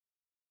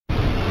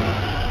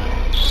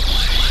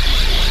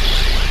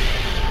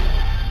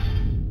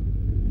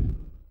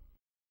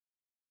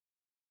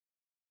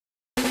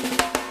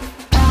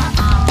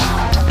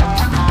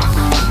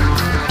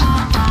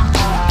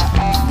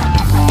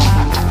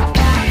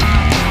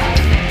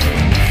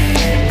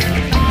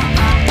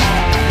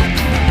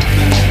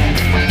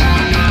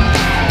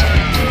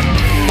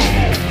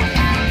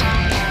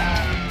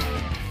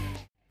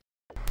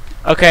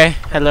Okay,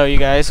 hello you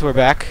guys, we're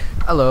back.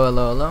 Hello,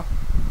 hello, hello.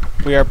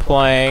 We are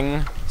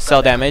playing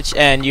Cell Damage,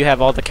 and you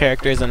have all the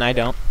characters and I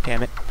don't.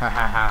 Damn it.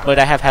 But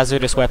I have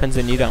hazardous weapons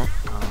and you don't.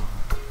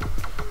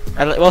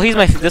 Well,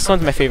 this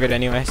one's my favorite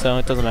anyway, so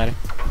it doesn't matter.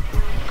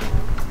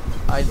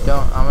 I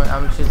don't. I'm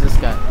gonna choose this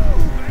guy.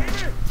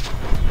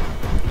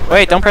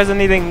 Wait, don't press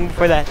anything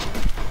for that.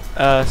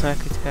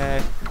 Smack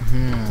attack.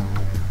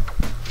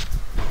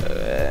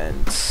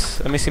 And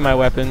let me see my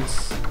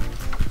weapons.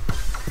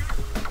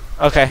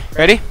 Okay,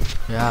 ready?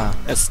 Yeah.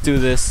 Let's do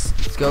this.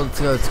 Let's go, let's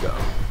go, let's go.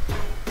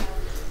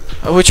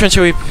 Which one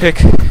should we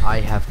pick?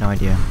 I have no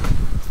idea.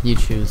 You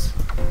choose.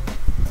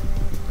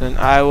 Then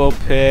I will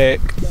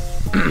pick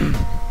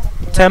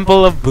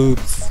Temple of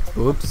Boobs.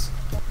 Oops.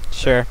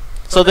 Sure.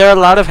 So there are a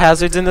lot of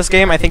hazards in this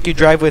game. I think you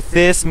drive with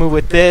this, move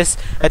with this,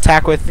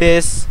 attack with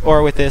this,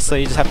 or with this, so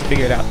you just have to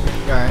figure it out.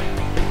 Alright.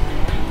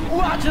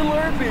 Watch and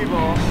learn,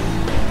 people.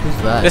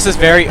 Who's that? This is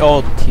very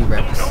old.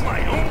 T-Rex.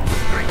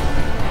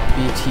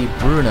 BT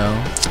Bruno.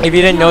 If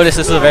you didn't notice,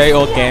 this is a very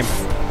old game.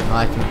 Oh,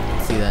 I can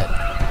see that.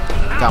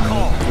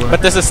 Dominique.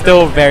 But this is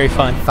still very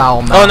fun.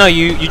 Foul mouth. Oh no,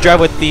 you drive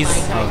with these.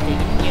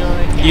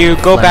 You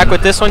go back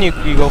with this one, you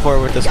go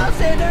forward with this one.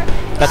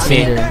 That's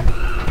me.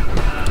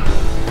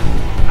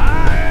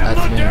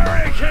 That's me.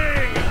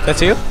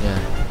 That's you? Yeah.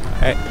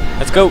 Alright,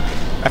 let's go.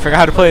 I forgot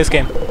how to play this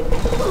game.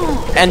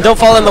 And don't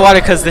fall in the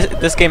water because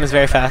this game is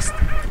very fast.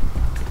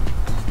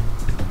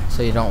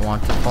 So you don't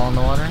want to fall in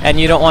the water? And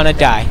you don't want to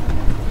die.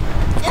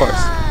 Of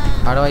course.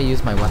 How do I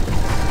use my weapon?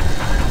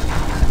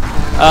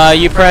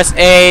 You press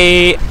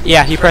A.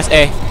 Yeah, you press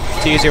A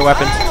to use your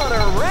weapons.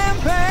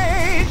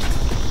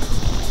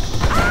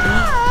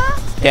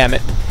 Damn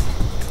it.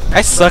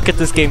 I suck at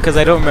this game because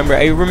I don't remember.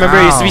 I remember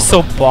I used to be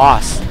so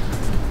boss.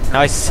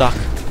 Now I suck.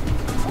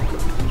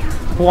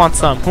 Who wants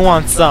some? Who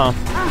wants some?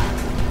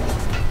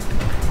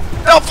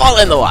 Don't fall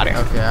in the water.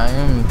 Okay, I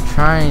am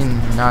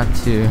trying not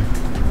to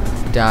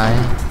die.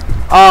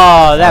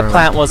 Oh, that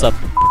plant was a...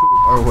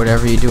 Or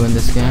whatever you do in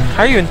this game.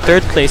 How are you in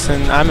third place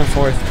and I'm in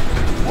fourth?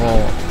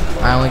 Well,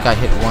 I only got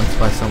hit once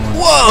by someone.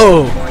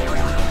 Whoa!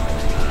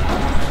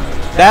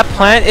 That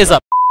plant is a...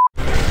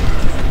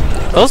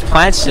 Those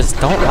plants just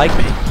don't like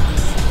me.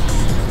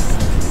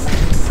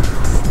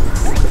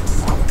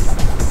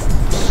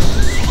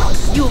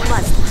 You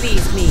must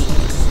please me.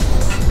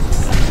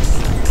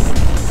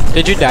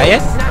 Did you die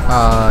yet?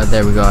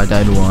 There we go. I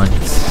died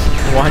once.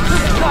 Once?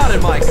 Not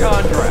in my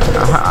contract.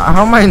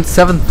 How am I in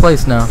 7th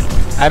place now?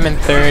 I'm in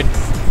third.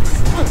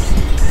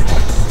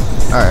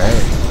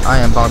 Alright. I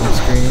am bottom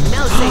screen.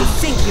 Now say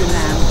thank you,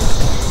 ma'am.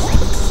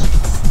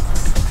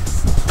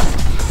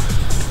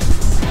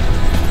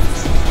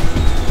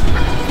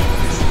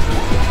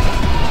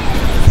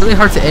 It's really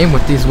hard to aim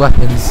with these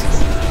weapons.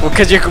 Well,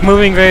 because you're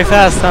moving very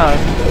fast, huh?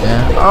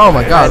 Yeah. Oh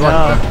my god, what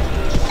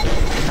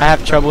the? I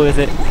have trouble with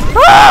it.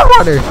 Ah,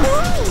 water!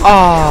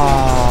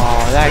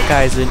 Oh, that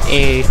guy's an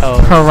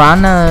a-hole.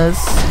 Piranhas!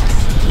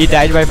 He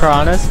died by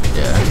piranhas?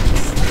 Yeah.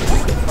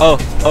 Oh,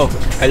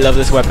 I love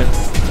this weapon.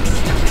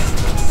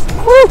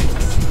 Woo!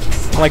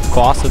 I'm like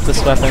boss with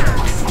this weapon.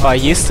 Oh, I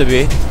used to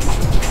be.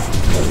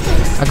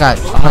 I got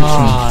punched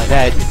Oh,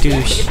 that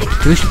douche.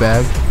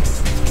 douchebag.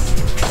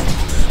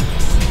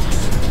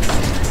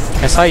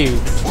 I saw you.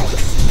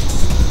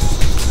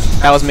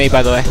 That was me,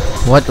 by the way.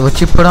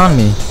 What you put on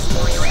me?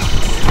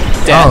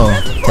 Death.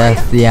 Oh,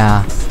 death,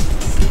 yeah.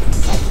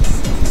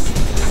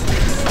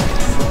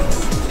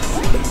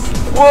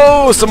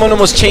 Whoa, someone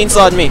almost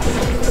chainsawed me.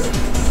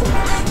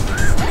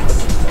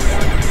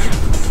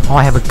 Oh,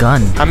 I have a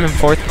gun. I'm in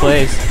fourth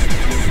place.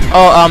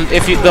 Oh,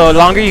 if the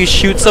longer you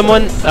shoot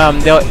someone,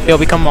 they'll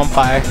become on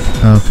fire.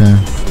 Okay.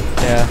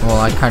 Yeah. Well,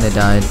 I kind of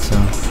died, so.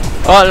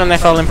 Oh, and I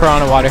fell in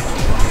piranha water.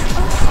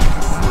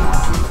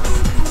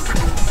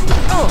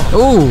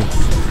 Ooh!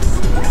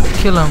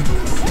 Kill him.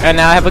 And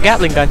now I have a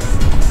Gatling gun.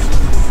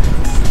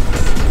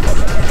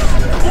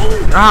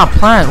 Ah,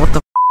 plant, what the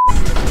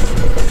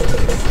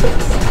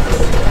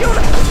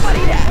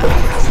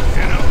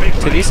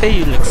Did you say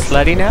you look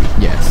slutty now?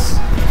 Yes.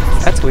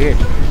 That's weird.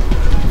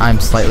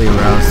 I'm slightly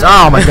aroused.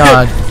 Oh my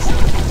god.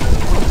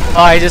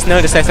 Oh, I just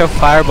noticed I throw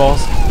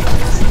fireballs.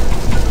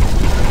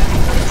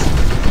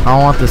 I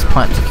don't want this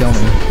plant to kill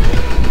me.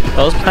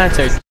 Those plants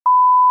are...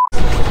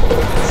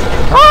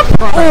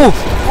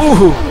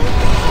 Ooh!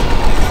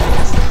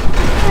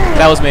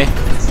 That was me.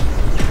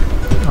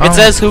 Oh. It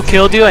says who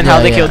killed you and how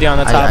they Yeah, killed you on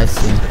the top. I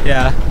see.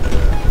 Yeah.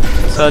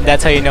 So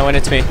that's how you know when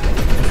it's me.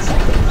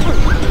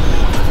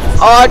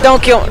 Oh,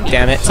 don't kill me.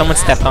 Damn it, someone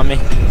stepped on me.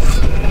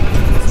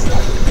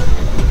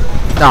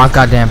 Oh,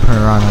 goddamn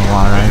piranha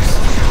waters.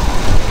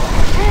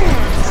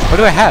 What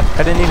do I have?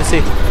 I didn't even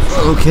see.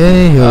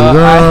 Okay, here we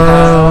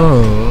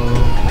go.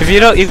 If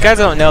you guys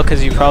don't know,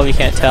 because you probably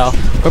can't tell,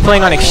 we're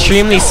playing on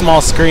extremely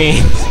small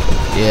screens.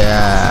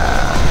 Yeah.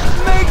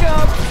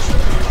 Makeup.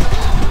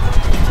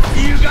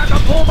 You got the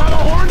bull by the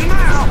horns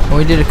now.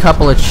 We did a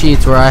couple of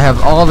cheats where I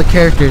have all the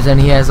characters and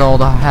he has all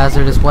the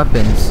hazardous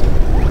weapons.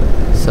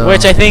 So.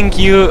 Which I think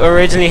you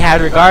originally had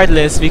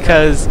regardless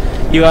because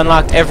you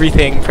unlocked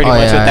everything pretty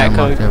much with that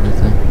code.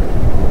 Everything.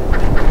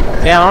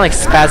 Yeah, I'm like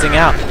spazzing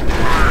out.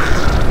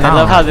 And I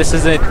love how this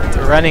isn't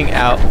running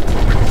out.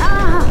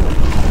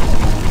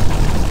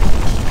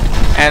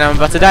 And I'm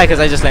about to die because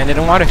I just landed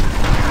in water.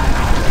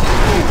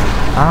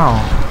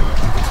 Ow.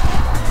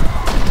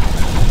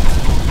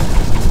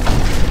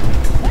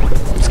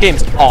 This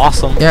game's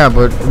awesome. Yeah,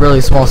 but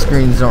really small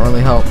screens don't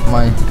really help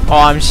my Oh,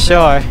 I'm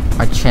sure.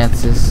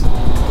 chances.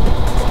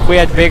 If we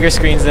had bigger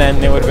screens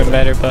then it would have been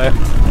better, but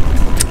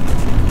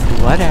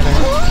whatever.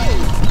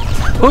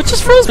 Who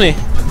just froze me?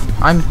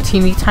 I'm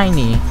teeny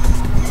tiny.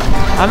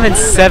 I'm in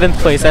 7th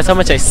place. That's how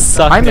much I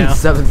suck I'm now. in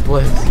 7th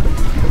place.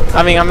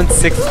 I mean, I'm in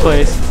 6th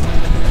place.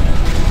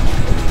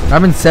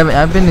 I've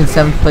been in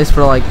 7th place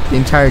for like the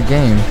entire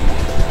game.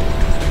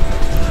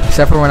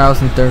 Except for when I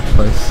was in 3rd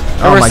place.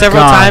 There were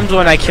several times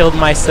when I killed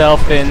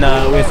myself in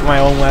with my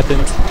own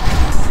weapons.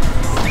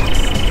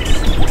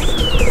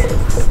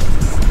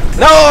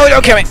 No,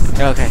 don't kill me.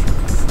 Okay.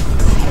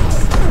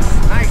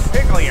 Nice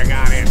pickle you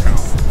got into.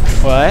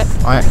 What?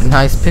 Alright,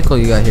 nice pickle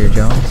you got here,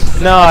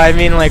 Jones. No, I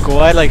mean like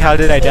what? Like how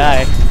did I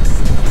die?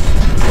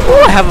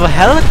 Ooh, I have a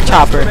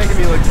helicopter. Making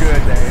me look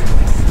good,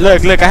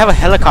 Dave. Look, I have a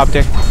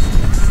helicopter.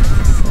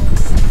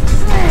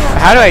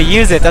 How do I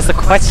use it? That's the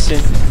question.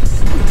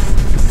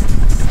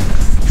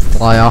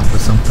 Fly off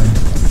with something.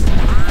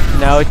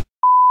 No.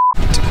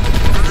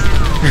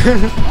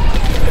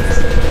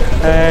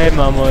 Hey,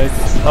 mamas.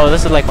 Oh,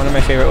 this is like one of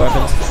my favorite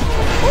weapons.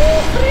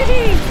 Oh,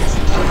 pretty.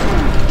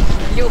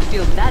 You'll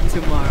feel that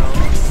tomorrow.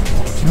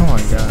 Oh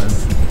my god.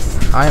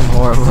 I am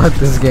horrible at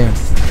this game.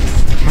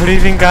 What do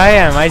you think I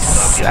am? I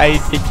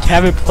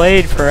haven't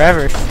played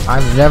forever.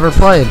 I've never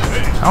played.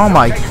 Oh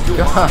my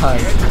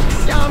god.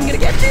 Now I'm gonna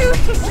get you.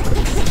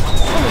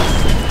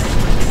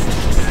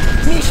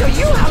 Let me show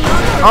you how long.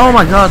 Oh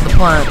my god, the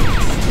plant.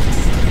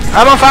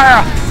 I'm on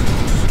fire!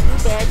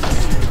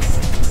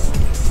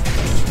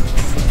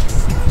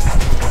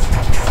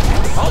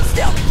 Hold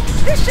still.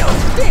 This show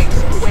stinks.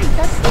 Wait,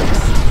 that's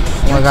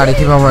Oh my god, I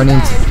keep on running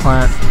into the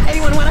plant.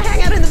 Anyone want to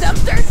hang out in the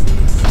dumpster?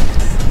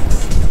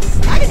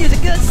 I could use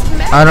a good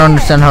smack. I don't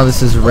understand how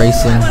this is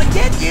racing. I want to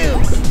get you.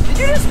 Did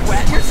you just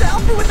wet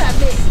yourself, or would that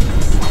mean?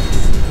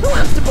 Who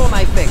wants to pull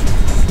my finger?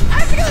 I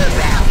have to go to the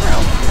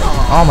bathroom.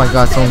 Oh my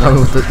god, someone got me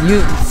with the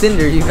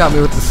Cinder, you got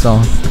me with the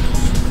song.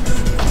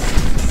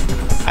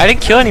 I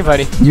didn't kill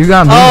anybody. You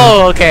got me.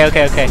 Oh, okay.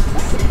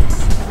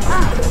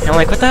 I'm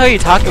like, what the hell are you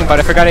talking about?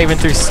 I forgot I even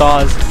threw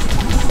saws.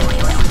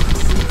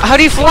 How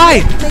do you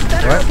fly?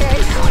 What? Okay.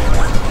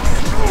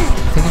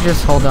 I think you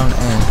just hold down A.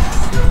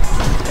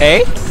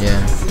 A? Yeah.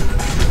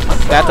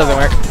 That doesn't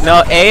work.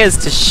 No, A is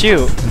to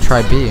shoot. And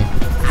try B.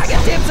 I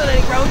got tips on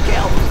any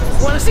roadkill.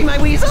 Want to see my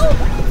weasel?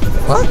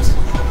 What?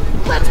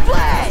 Let's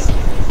play.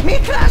 Me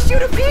crush you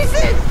to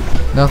pieces.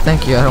 No,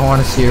 thank you. I don't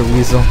want to see your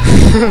weasel.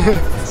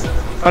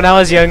 When I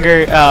was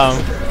younger,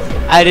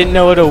 I didn't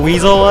know what a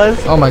weasel was.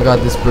 Oh my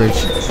god, this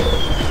bridge.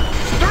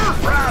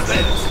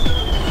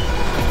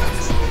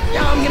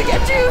 Now I'm gonna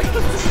get you.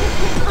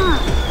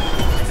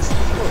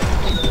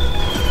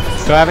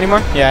 Do I have any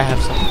more? Yeah, I have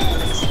some.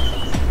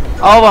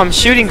 Oh, I'm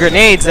shooting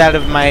grenades out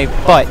of my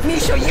butt. Let me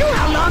show you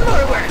how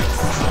lawnmower works.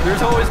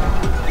 There's always.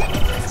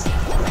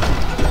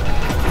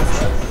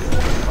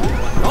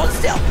 Hold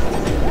still.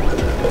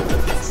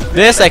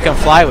 This I can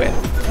fly with.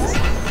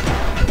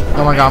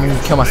 Oh my god, I'm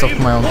gonna kill myself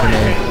with my own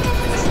grenade.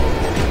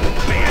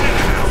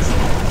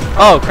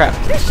 Oh, crap.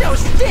 This show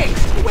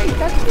stinks. Wait,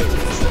 that's me.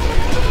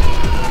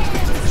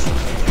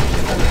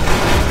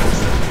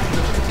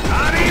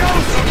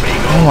 Adios,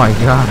 amigo. Oh my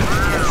god.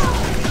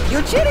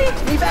 You chitty.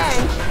 Me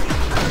bang.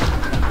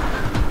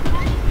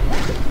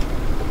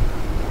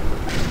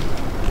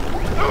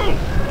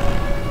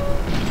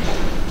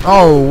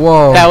 Oh,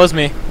 whoa. That was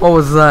me. What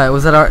was that?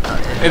 Was that our...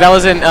 That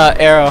was an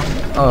arrow.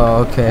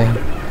 Oh, okay.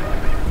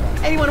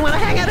 Anyone want to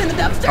hang out in the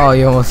dumpster? Oh,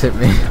 you almost hit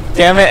me.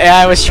 Damn it, yeah,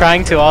 I was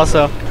trying to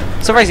also.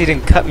 I'm surprised he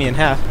didn't cut me in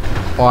half.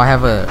 Well, I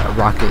have a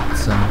rocket,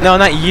 so... No,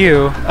 not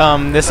you.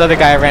 This other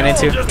guy I ran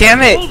into.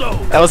 Damn it!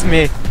 That was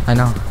me. I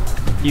know.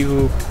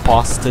 You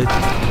bastard.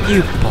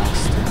 You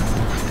bastard.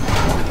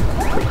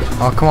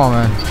 Oh, come on,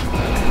 man.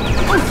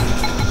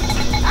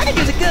 I could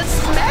use a good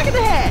smack in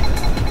the head.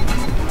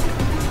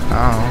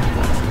 Oh.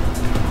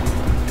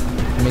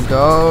 Let me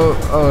go.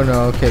 Oh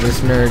no, okay, this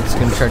nerd's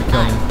gonna try to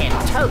kill me.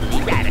 And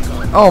totally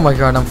radical. Oh my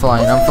god, I'm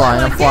flying.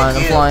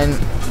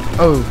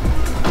 Oh.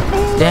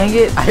 Dang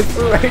it, I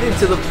flew right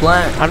into the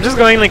plant. I'm just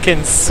going like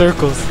in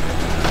circles. Did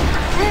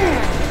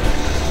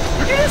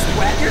you just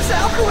wet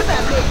yourself? Who would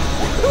that be?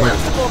 Who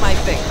wants to pull my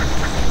finger?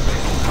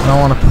 I don't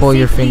want to pull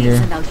your finger.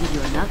 And I'll give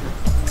you another.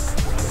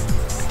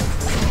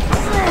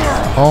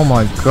 Oh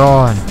my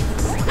god.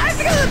 I have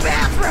to go to the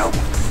bathroom.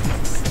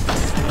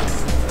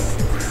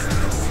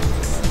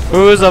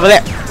 Who's over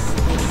there?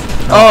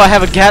 Oh, I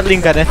have a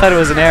Gatling gun. I thought it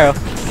was an arrow.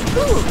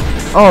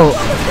 Oh,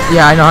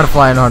 yeah, I know how to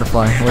fly.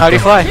 How do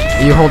you fly?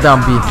 You hold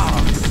down B.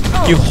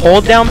 You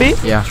hold down B?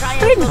 Yeah. I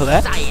didn't know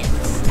that.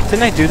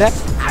 Didn't I do that?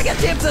 I got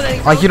tips on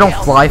any Like, you don't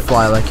fly,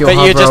 like, you'll But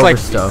hover you just over like.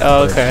 stuff.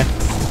 Oh, but- okay.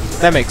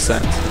 That makes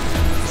sense.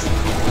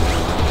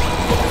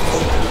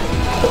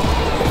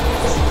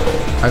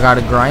 I got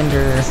a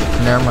grinder.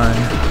 Never mind.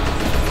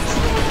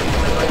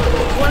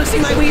 Wanna see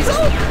my weasel?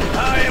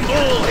 I am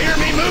bull. Hear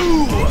me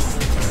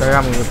move. They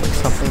got me with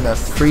something that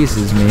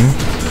freezes me.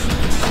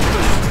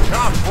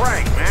 Top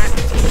rank, man.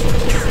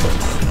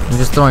 I'm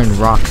just throwing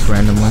rocks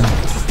randomly.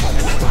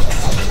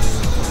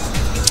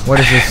 What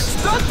is this?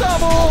 Stunt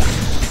double!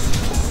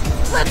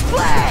 Let's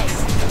play!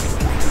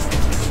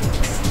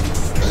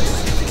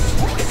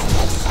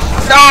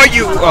 Oh,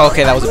 you! Oh,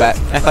 okay, that was bad.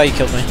 I thought you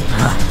killed me.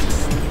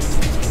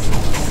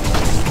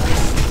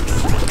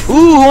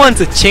 Ooh, who wants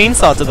a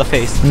chainsaw to the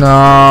face?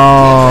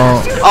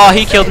 No. Oh,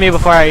 he killed me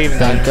before I even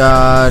Thank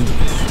died.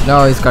 God.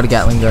 No, he's got a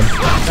Gatling gun.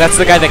 That's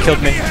the guy that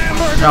killed me.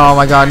 Oh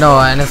my God, no,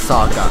 and his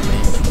saw got me.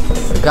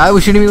 The guy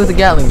was shooting me with a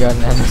Gatling gun,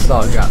 and his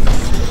saw got me.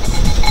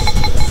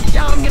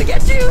 Now I'm gonna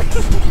get you!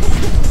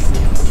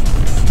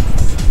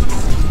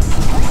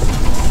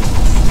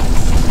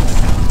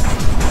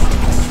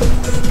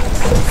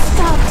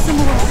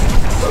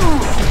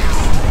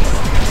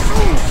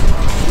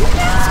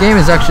 This game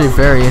is actually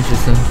very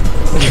interesting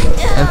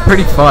and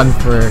pretty fun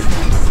for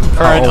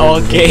an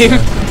old game.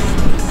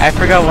 I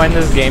forgot when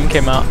this game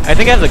came out. I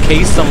think I have the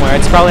case somewhere.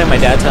 It's probably at my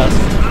dad's house.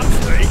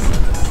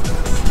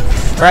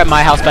 Or at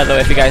my house, by the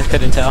way, if you guys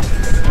couldn't tell.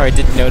 Or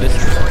didn't notice.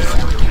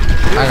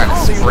 I got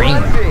a spring.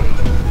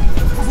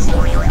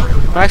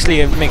 Well, actually,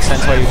 it makes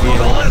sense why you'd be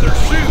able.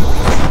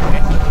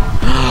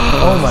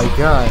 Oh my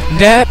God.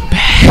 That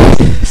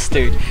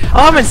bastard.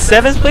 Oh, I'm in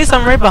 7th place.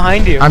 I'm right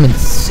behind you. I'm in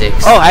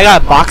 6th. Oh, I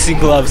got boxing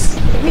gloves.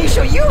 Let me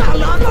show you how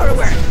lawnmower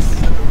works!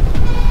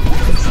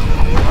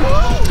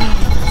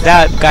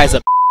 That guy's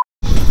a.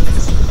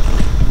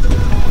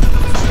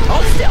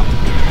 Hold still!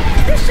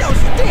 This show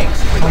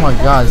stinks! Oh my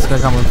God, this guy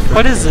got me.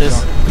 What is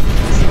this?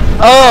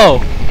 Oh!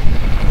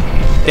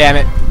 Damn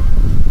it.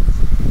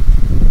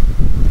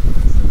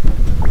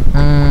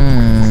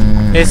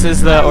 This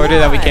is the order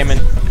that we came in.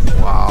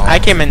 Wow. I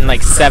came in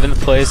like 7th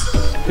place.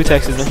 Who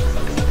texted me?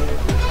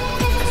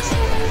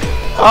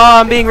 Oh,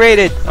 I'm being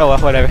raided. Oh, well,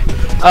 whatever.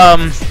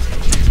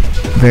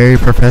 Very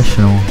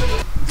professional.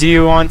 Do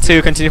you want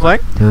to continue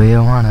playing? Do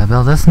you wanna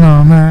build a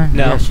snowman?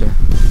 No. Yeah, sure.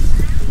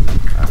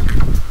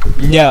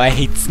 No, I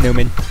hate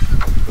snowmen.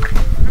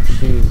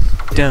 Choose.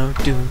 Don't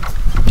do.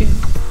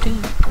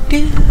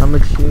 I'm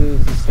gonna choose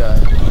this guy.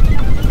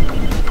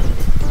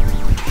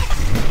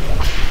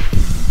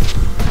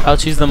 I'll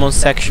choose the most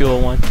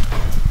sexual one.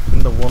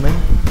 The woman.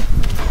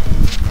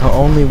 The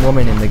only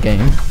woman in the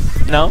game.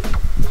 No?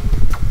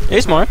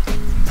 There's more.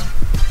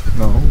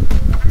 No.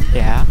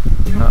 Yeah.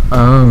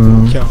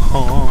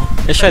 Uh-oh.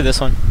 Let's try this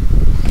one.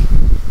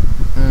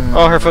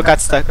 Oh, her foot got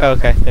stuck. Oh,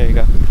 okay, there you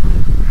go.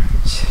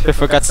 Her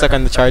foot got stuck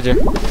on the charger.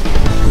 Get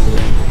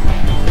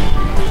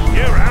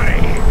out of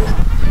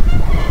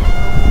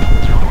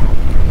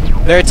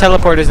here. There are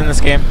teleporters in this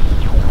game.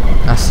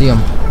 I see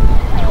him.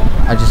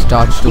 I just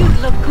dodged You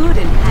him. look good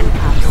in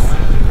handcuffs.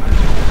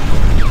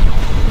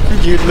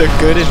 You look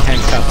good in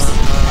handcuffs.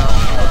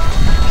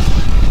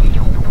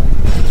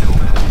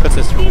 What's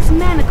this? These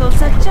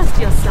manacles are just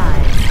your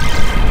size.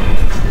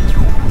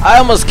 I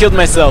almost killed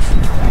myself.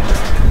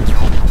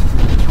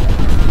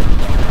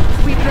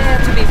 Prepare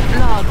to be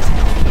flogged.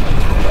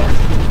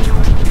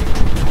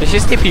 Did she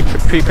say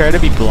prepare to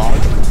be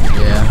blocked?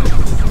 Yeah.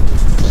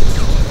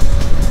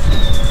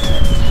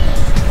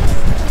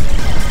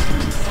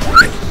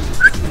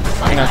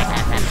 Hang on.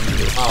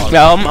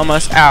 No, I'm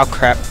almost. Ow,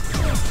 crap.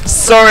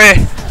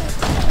 Sorry.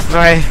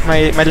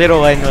 My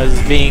little one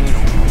was being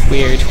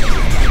weird.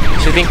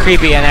 She was being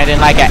creepy and I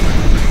didn't like it.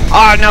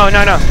 Oh, no,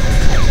 no, no.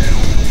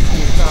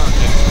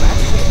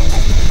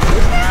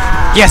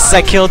 Yes,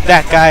 I killed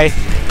that guy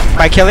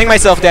by killing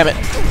myself, damn it.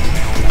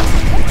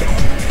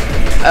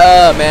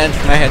 Oh, man.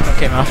 My head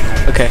came off.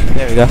 Okay,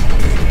 there we go.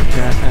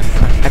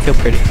 I feel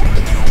pretty.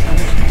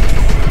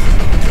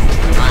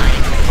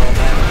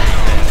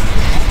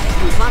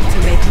 You want to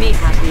make me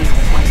happy.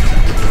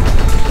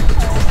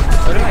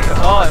 Where do I go?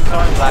 Oh, I'm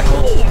throwing black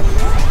holes.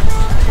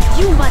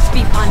 You must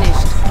be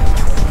punished.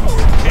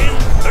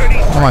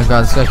 Oh my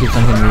God, this guy keeps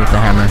on hitting me with the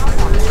hammer.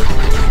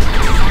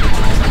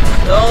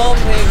 Don't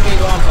make me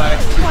go on fire.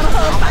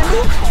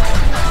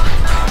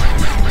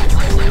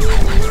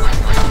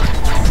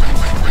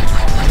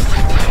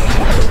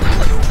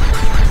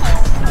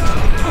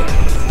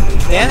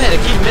 Damn it, I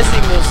keep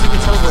missing those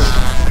stupid teleports.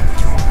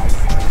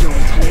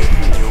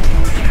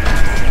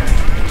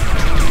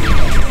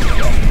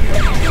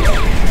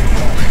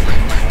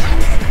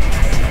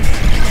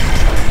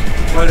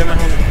 What am I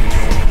holding?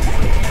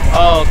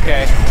 Oh,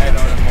 okay. I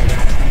know what I'm holding.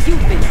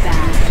 You've been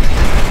bad.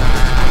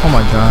 Oh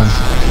my God.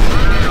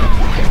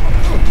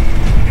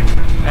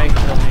 I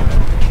killed me.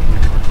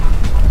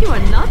 You are a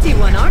naughty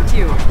one, aren't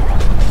you?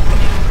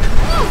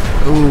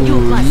 You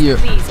Ooh, must yeah.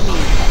 please me.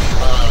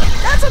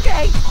 That's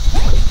okay!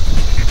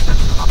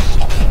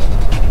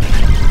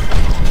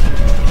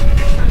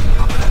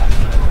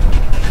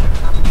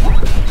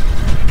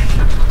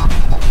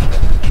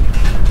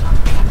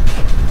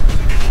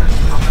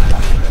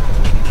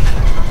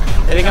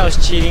 I think I was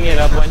cheating it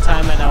up one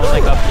time and I was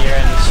like up here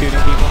and shooting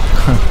people.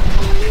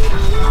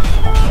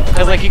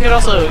 Cause like you could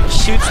also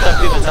shoot stuff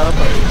through the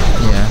teleport.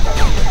 Yeah.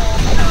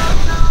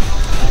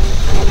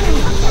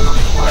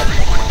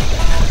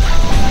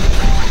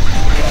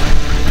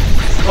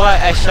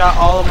 But I shot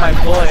all of my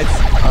bullets.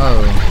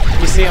 Oh.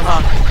 You see him,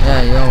 huh?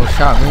 Yeah, you almost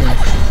shot me.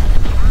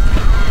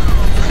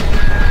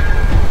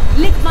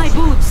 Lick my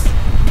boots.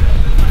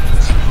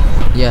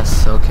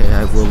 Yes, okay,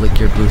 I will lick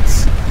your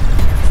boots.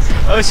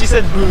 Oh, she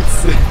said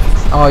boots.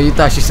 Oh, you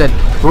thought she said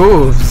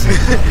boobs.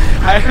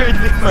 I heard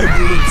lick my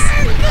boots.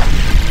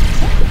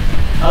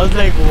 I was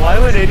like, why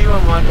would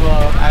anyone want?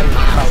 Well, I would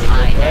probably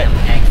would, but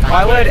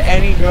why would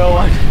any girl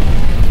want?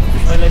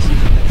 Unless she.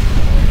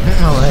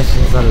 Unless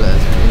she's a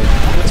lesbian.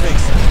 Which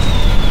makes sense.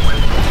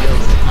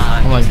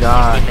 Oh my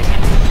god.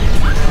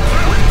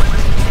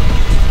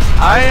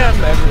 I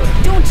am everywhere.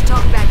 Don't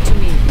talk back to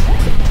me.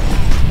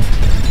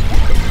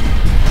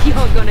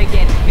 You're gonna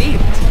get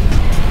beat.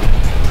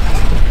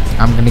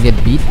 I'm gonna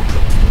get beat.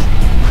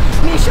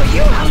 Let me show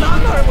you how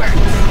lawnmower works.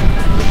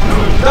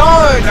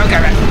 Don't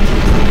get it.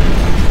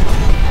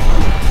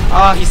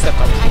 Oh, he stepped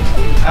up.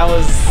 I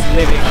was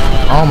living.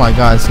 Oh my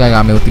god, this guy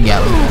got me with the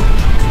gallon.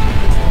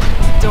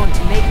 Don't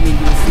make me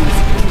lose these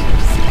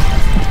fingers.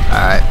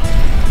 Alright.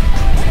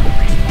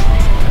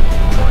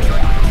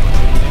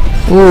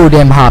 Ooh,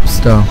 damn hops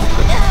though. What's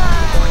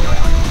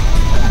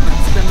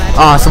the matter?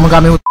 Oh, someone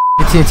got me with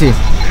the TNT.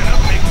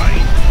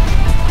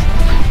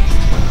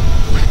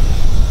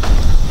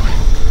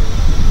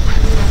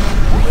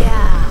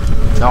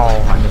 Yeah. No,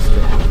 I missed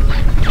it.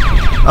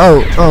 Oh.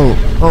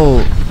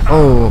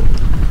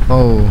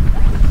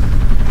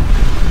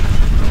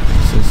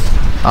 This is...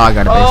 Oh, I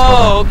got a baseball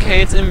bat. Oh,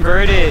 okay, it's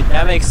inverted.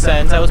 That makes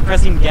sense. I was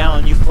pressing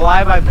down. You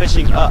fly by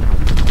pushing up.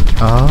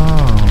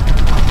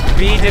 Oh.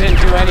 B didn't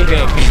do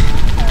anything.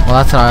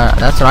 Well,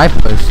 that's what I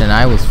pushed and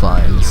I was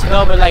flying. So.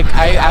 No, but like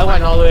I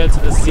went all the way up to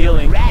the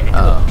ceiling.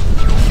 Oh.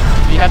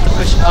 You have to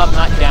push up,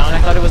 not down. I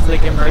thought it was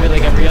like inverted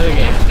like every other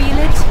game. Feel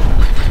it?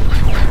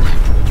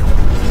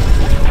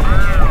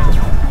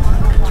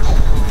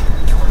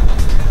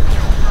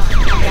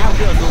 That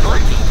will do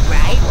working,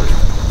 right?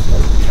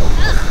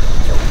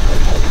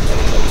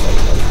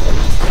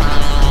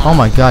 Oh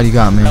my god, you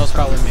got me. That was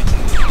probably me.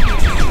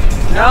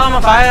 No, I'm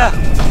on fire.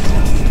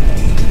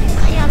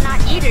 I am not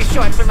either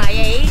short for my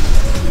age.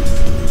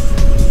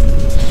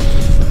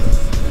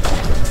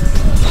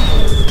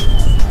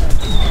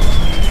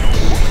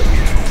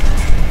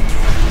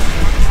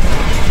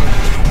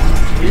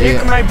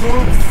 Lick my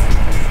boobs.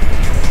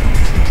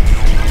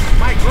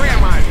 My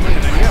grandma's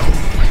living in you.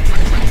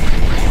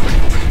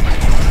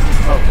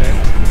 Okay.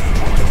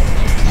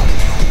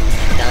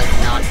 Does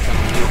not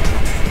compute.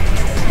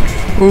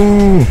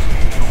 Ooh.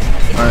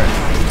 Alright.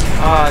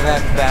 Oh,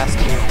 that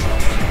bastard.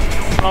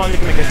 Oh, you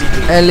can make a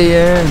DP.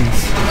 Aliens.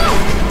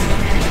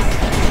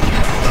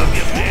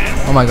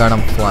 Oh my god,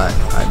 I'm flat.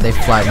 They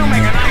flattened me.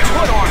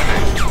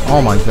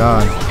 Oh my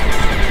god.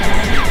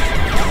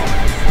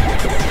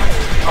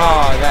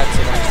 Oh, that's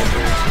a nice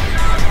improve.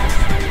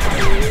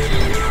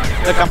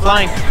 Look, I'm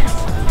flying.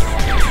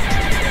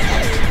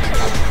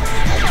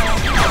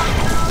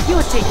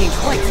 You're taking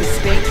quite a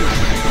spanking.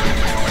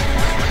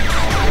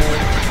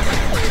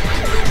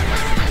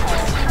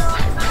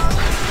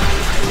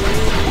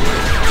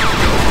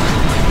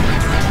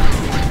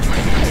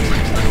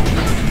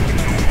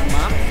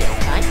 Mom said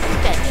I'm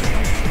special.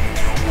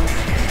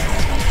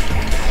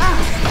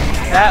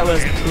 That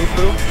was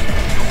poo-poo.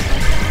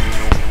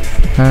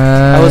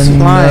 I was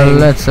flying.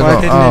 Let's go. Why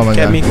didn't Oh it my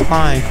get god. me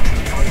flying?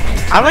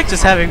 I like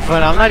just having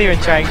fun. I'm not even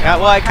trying.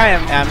 Well, I kind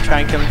of am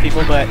trying killing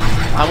people, but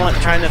I'm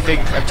trying to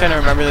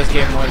remember this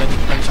game more than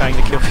I'm trying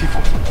to kill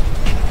people.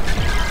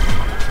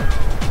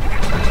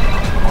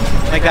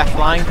 Like that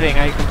flying thing,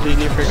 I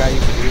completely forgot you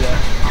could do that.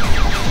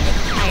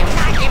 I am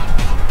not him.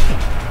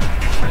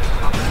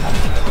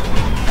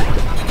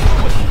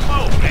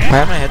 I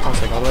have my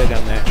headphones like all the way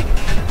down there.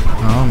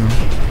 Oh man.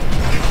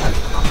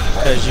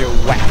 Cause you're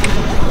whack.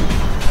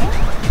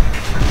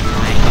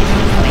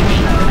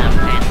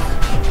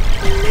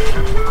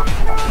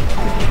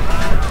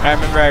 I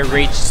remember I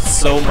raged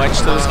so much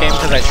to this game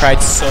because I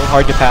tried so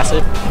hard to pass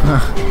it.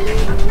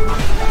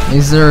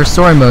 Is there a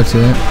story mode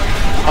to it?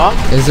 Huh?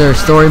 Is there a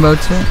story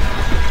mode to it?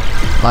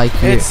 Like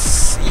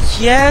It's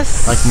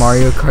yes. like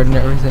Mario Kart and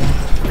everything?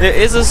 There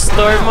is a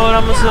story mode,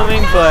 I'm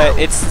assuming, but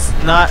it's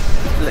not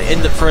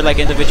for like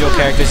individual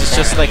characters. It's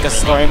just like a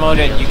story mode,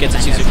 and you get to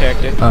choose your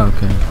character. Oh,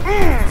 okay.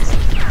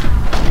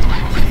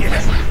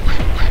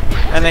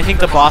 And I think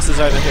the bosses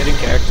are the hidden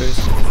characters.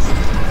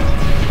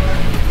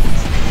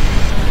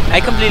 I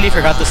completely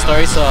forgot the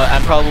story, so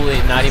I'm probably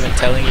not even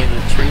telling you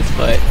the truth,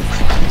 but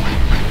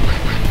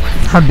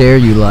How dare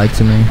you lie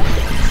to me?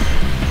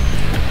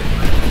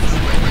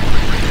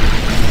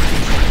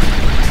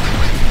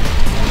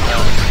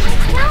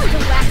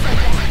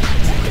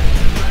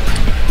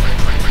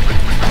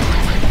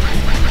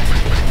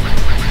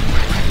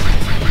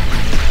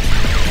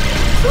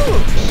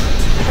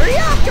 Hurry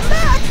up, come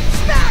back!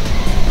 Smack!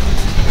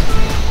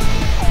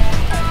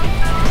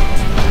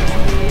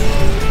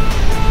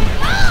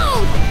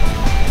 Oh!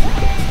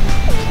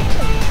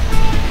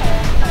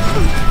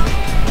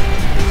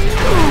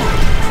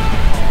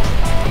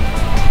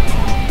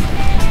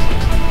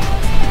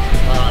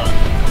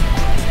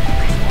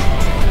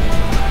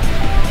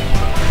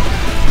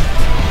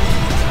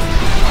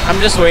 I'm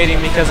just waiting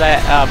because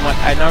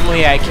I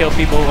normally kill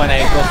people when I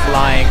go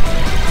flying.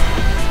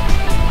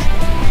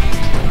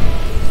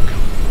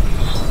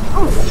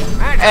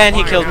 And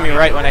he kills me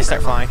right when I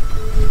start flying.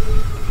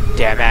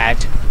 Damn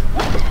it.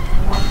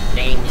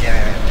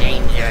 Danger,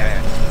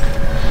 danger.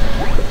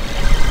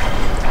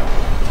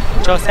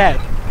 So sad.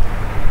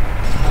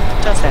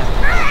 So sad.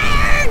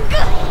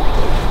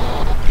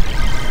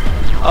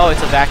 Oh,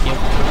 it's a vacuum.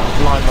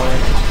 Lawnmower.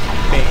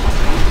 Big.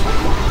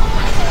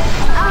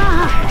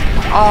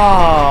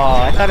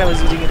 Oh, I thought I was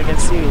using it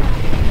against you.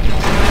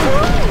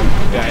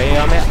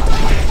 Damn it.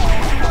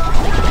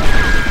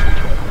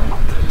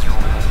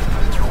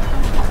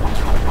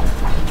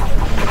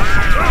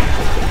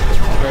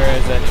 Where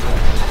is it?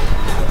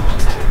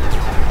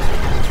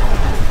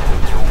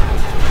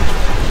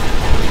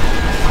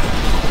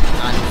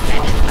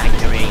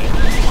 Unsatisfactory.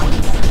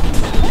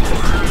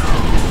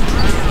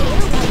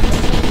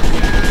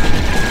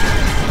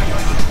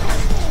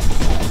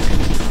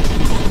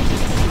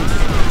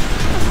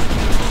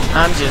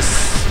 I'm just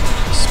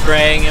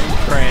spraying and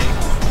praying.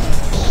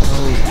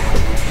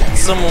 Oh.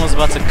 Someone was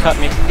about to cut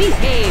me.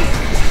 Behave.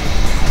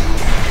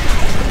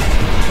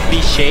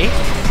 Be shaved?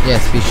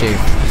 Yes, be shaved.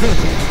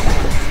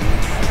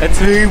 That's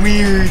very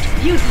weird.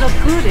 You'd look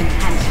good in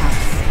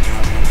handcuffs.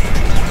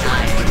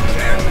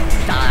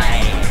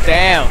 Die.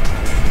 Damn.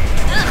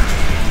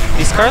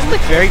 These cars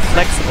look very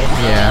flexible.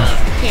 Yeah.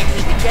 Can't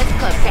meet the dress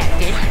club,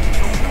 Captain.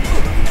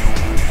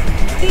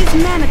 These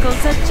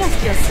manacles are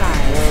just your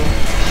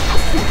size.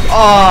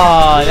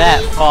 Oh,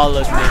 that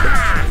followed me.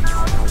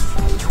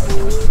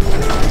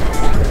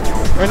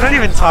 We're not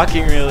even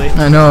talking really.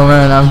 I know,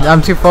 man.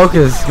 I'm too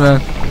focused, man.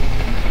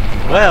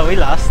 Well, we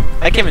lost.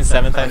 I came in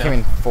 7th, I I know. came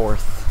in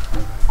 4th.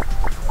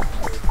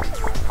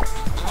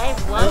 I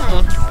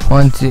won.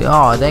 1, 2.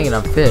 Oh, dang it,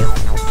 I'm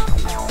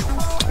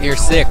 5th. You're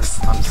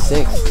 6th. I'm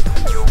 6th.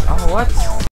 Oh, what?